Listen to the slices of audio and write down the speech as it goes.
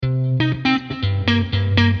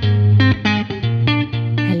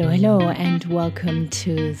welcome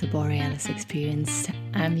to the Borealis Experience.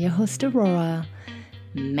 I'm your host, Aurora,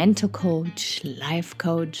 mental coach, life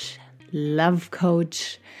coach, love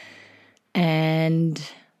coach, and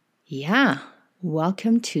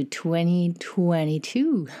welcome to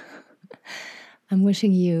 2022. I'm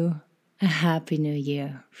wishing you a happy new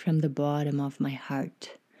year from the bottom of my heart.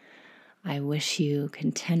 I wish you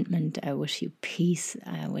contentment, I wish you peace,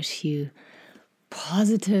 I wish you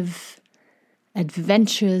positive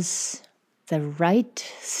adventures, the right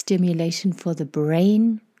stimulation for the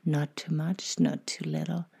brain, not too much, not too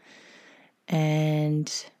little.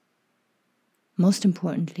 And most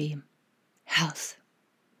importantly, health.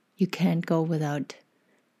 You can't go without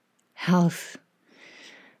health.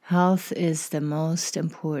 Health is the most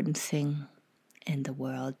important thing in the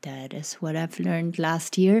world. That is what I've learned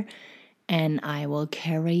last year, and I will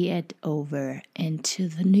carry it over into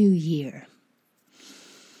the new year.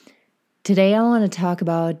 Today I want to talk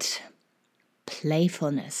about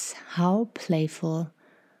playfulness. How playful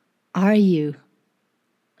are you?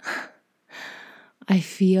 I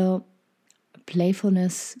feel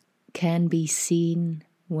playfulness can be seen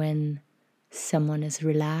when someone is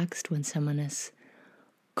relaxed, when someone is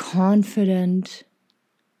confident,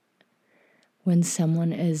 when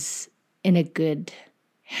someone is in a good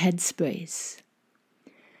headspace.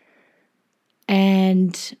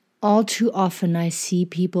 And all too often I see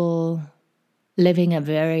people living a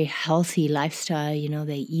very healthy lifestyle. You know,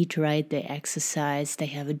 they eat right, they exercise, they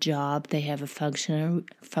have a job, they have a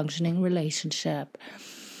functioning relationship,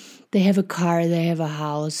 they have a car, they have a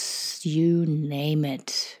house, you name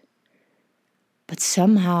it. But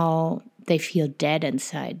somehow they feel dead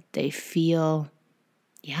inside. They feel,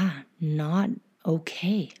 not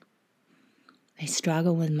okay. They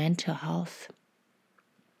struggle with mental health.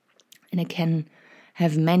 And it can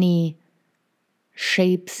have many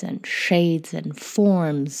shapes and shades and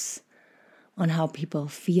forms on how people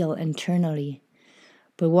feel internally.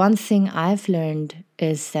 But one thing I've learned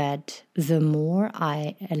is that the more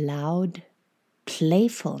I allowed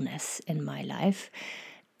playfulness in my life,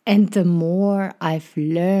 and the more I've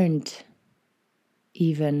learned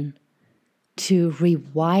even to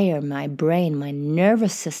rewire my brain, my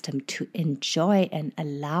nervous system to enjoy and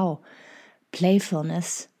allow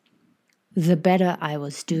playfulness, the better I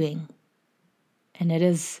was doing. And it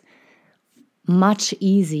is much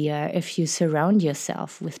easier if you surround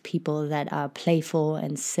yourself with people that are playful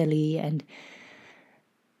and silly. And,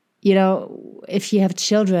 you know, if you have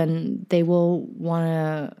children, they will want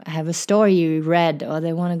to have a story read, or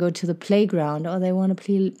they want to go to the playground, or they want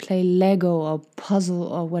to play Lego or puzzle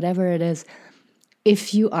or whatever it is.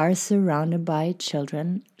 If you are surrounded by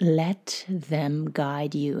children, let them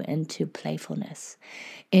guide you into playfulness,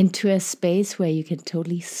 into a space where you can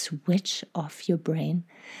totally switch off your brain,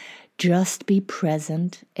 just be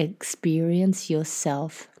present, experience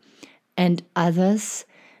yourself and others,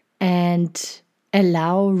 and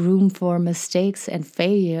allow room for mistakes and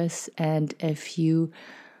failures. And if you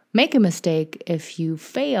make a mistake, if you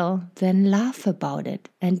fail, then laugh about it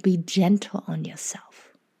and be gentle on yourself.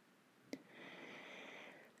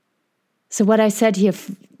 So what I said here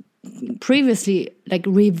previously, like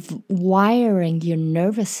rewiring your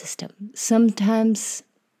nervous system. Sometimes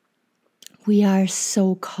we are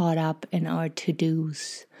so caught up in our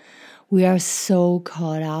to-dos. We are so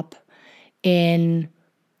caught up in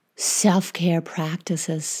self-care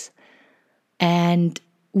practices, and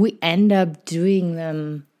we end up doing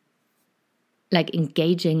them, like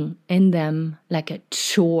engaging in them like a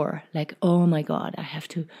chore, like, oh my God, I have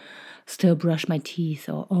to still brush my teeth,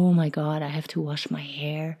 or oh my God, I have to wash my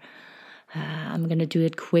hair. I'm going to do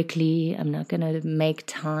it quickly. I'm not going to make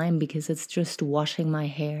time because it's just washing my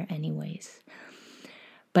hair anyways.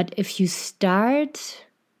 But if you start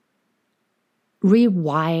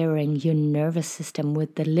rewiring your nervous system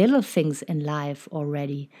with the little things in life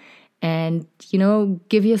already, and, you know,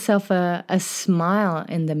 give yourself a smile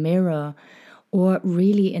in the mirror, or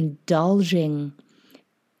really indulging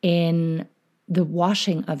in the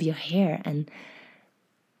washing of your hair and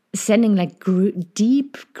sending like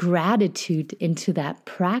deep gratitude into that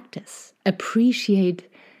practice. Appreciate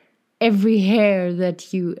every hair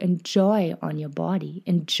that you enjoy on your body.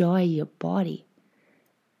 Enjoy your body.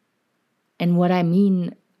 And what I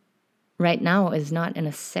mean right now is not in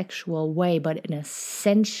a sexual way, but in a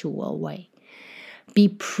sensual way. Be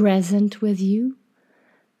present with you.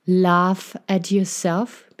 Laugh at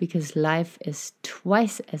yourself, because life is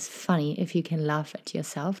twice as funny if you can laugh at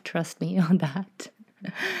yourself. Trust me on that.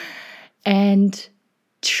 And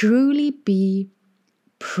truly be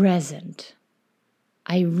present.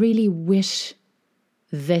 I really wish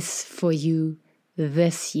this for you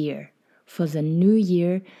this year, for the new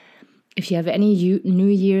year, If you have any New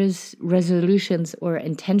Year's resolutions or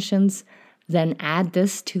intentions, then add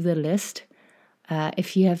this to the list.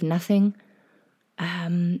 If you have nothing,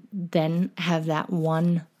 then have that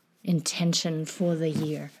one intention for the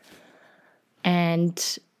year.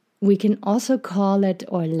 And we can also call it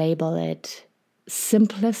or label it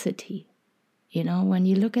simplicity. You know, when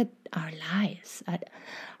you look at our lives, at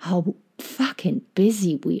how fucking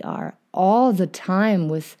busy we are all the time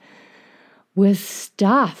with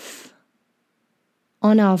stuff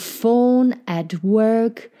on our phone, at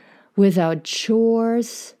work, with our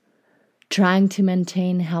chores, trying to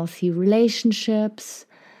maintain healthy relationships,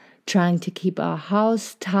 trying to keep our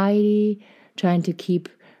house tidy, trying to keep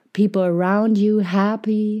people around you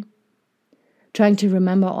happy, trying to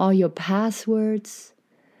remember all your passwords,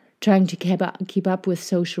 trying to keep up with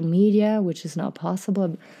social media, which is not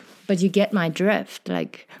possible, but you get my drift.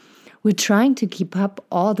 Like, we're trying to keep up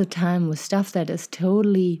all the time with stuff that is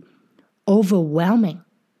totally overwhelming.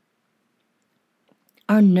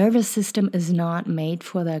 Our nervous system is not made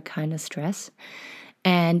for that kind of stress,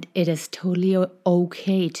 and it is totally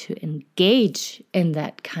okay to engage in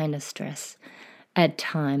that kind of stress at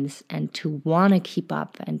times and to want to keep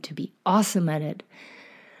up and to be awesome at it.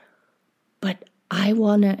 But I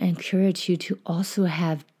want to encourage you to also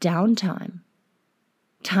have downtime,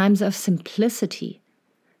 times of simplicity,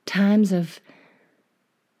 times of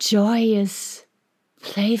joyous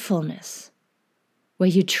playfulness, where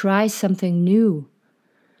you try something new,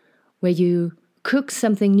 where you cook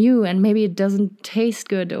something new and maybe it doesn't taste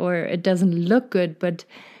good or it doesn't look good, but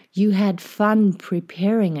you had fun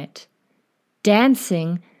preparing it,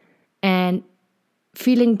 dancing and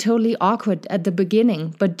feeling totally awkward at the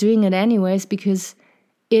beginning, but doing it anyways because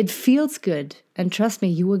it feels good. And trust me,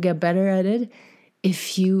 you will get better at it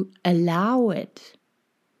if you allow it.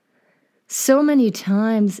 So many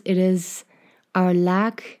times it is our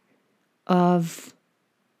lack of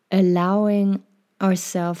allowing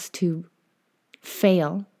ourselves to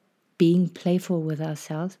fail, being playful with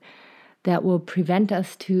ourselves, that will prevent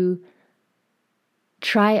us to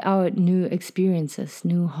try out new experiences,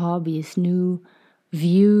 new hobbies, new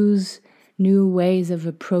views, new ways of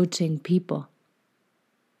approaching people.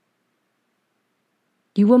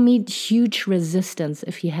 You will meet huge resistance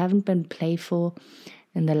if you haven't been playful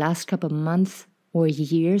in the last couple of months or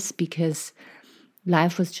years because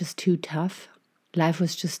life was just too tough. Life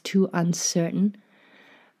was just too uncertain.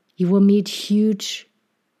 You will meet huge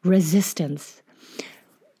resistance.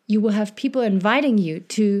 You will have people inviting you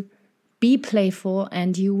to be playful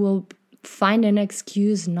and you will find an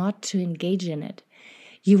excuse not to engage in it.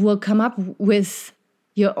 You will come up with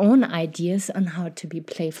your own ideas on how to be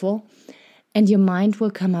playful, and your mind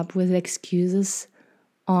will come up with excuses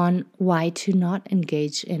on why to not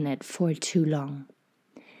engage in it for too long.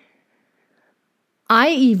 I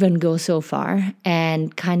even go so far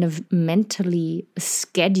and kind of mentally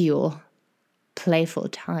schedule playful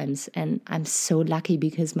times. And I'm so lucky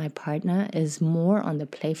because my partner is more on the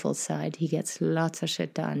playful side. He gets lots of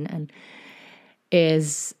shit done and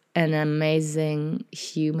is an amazing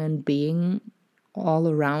human being all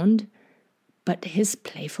around. But his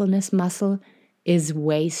playfulness muscle is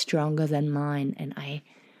way stronger than mine. And I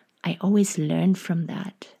always learn from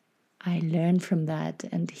that.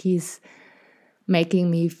 And he's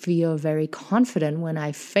making me feel very confident when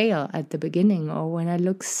I fail at the beginning or when I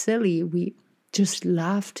look silly. We just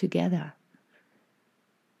laugh together.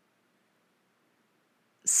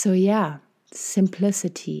 So yeah,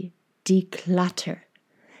 simplicity, declutter.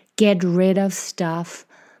 Get rid of stuff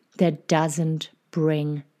that doesn't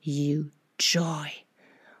bring you joy.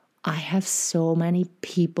 I have so many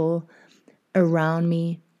people around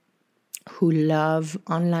me who love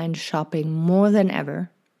online shopping more than ever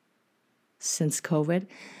since COVID,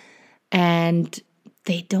 and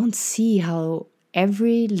they don't see how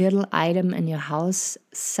every little item in your house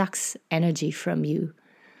sucks energy from you.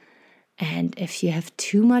 And if you have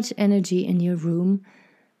too much energy in your room,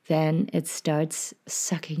 then it starts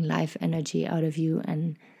sucking life energy out of you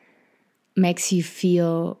and makes you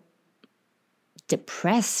feel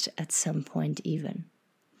depressed at some point even.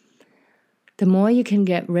 The more you can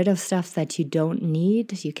get rid of stuff that you don't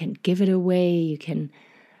need, you can give it away, you can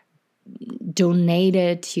donate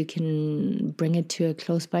it, you can bring it to a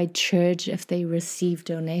close by church if they receive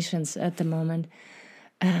donations at the moment.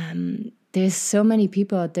 There's so many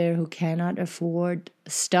people out there who cannot afford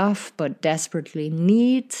stuff but desperately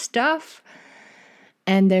need stuff.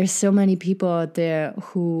 And there's so many people out there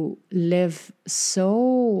who live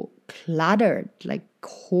so cluttered, like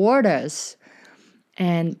hoarders,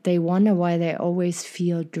 and they wonder why they always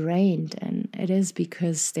feel drained. And it is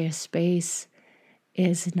because their space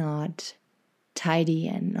is not tidy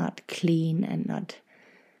and not clean and not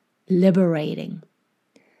liberating.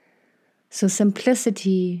 So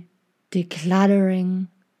simplicity, decluttering,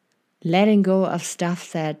 letting go of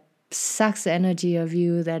stuff that sucks energy of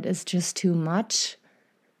you, that is just too much,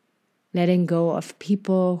 letting go of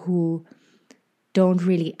people who don't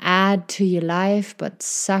really add to your life but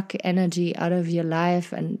suck energy out of your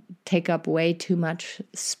life and take up way too much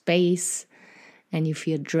space, and you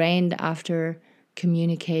feel drained after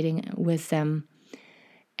communicating with them,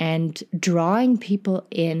 and drawing people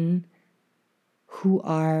in who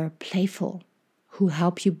are playful, who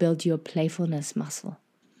help you build your playfulness muscle.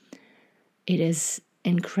 It is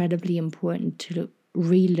incredibly important to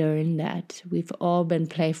relearn that. We've all been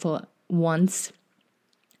playful once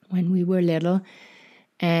when we were little,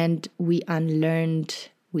 and we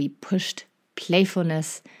pushed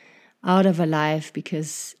playfulness out of our life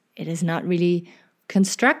because it is not really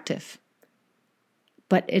constructive.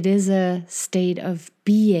 But it is a state of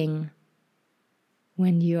being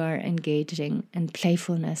when you are engaging in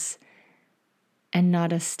playfulness, and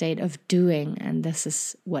not a state of doing. And this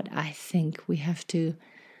is what I think we have to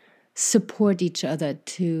support each other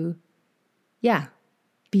to,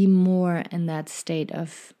 be more in that state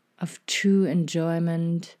of true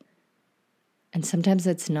enjoyment. And sometimes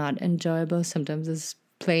it's not enjoyable, sometimes it's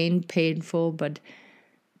plain painful, but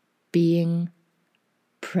being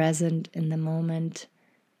present in the moment,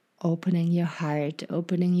 opening your heart,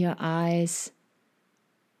 opening your eyes,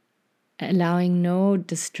 allowing no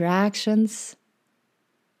distractions,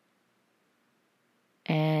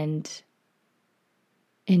 and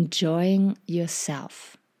enjoying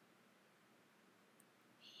yourself.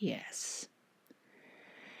 Yes.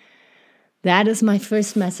 That is my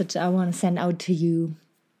first message I want to send out to you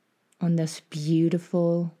on this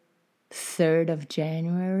beautiful 3rd of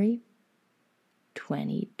January,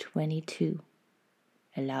 2022.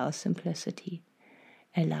 Allow simplicity.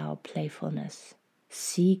 Allow playfulness.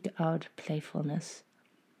 Seek out playfulness.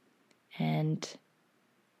 And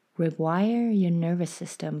rewire your nervous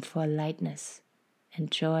system for lightness and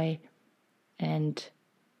joy, and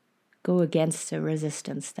go against the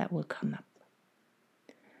resistance that will come up.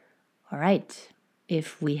 All right.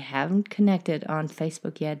 If we haven't connected on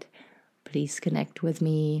Facebook yet, please connect with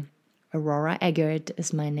me. Aurora Eggert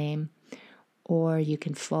is my name. Or you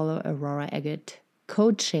can follow Aurora Eggert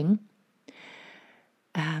Coaching.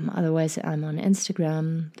 Otherwise, I'm on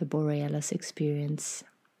Instagram, The Borealis Experience.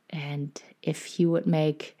 And if you would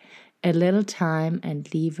make a little time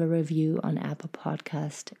and leave a review on Apple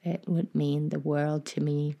Podcast, it would mean the world to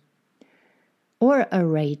me. Or a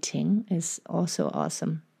rating is also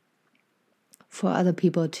awesome for other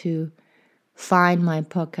people to find my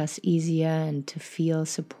podcast easier and to feel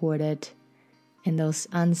supported in those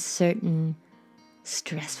uncertain,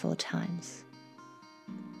 stressful times.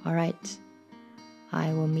 All right.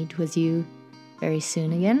 I will meet with you very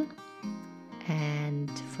soon again. And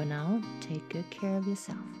for now, take good care of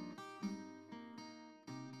yourself.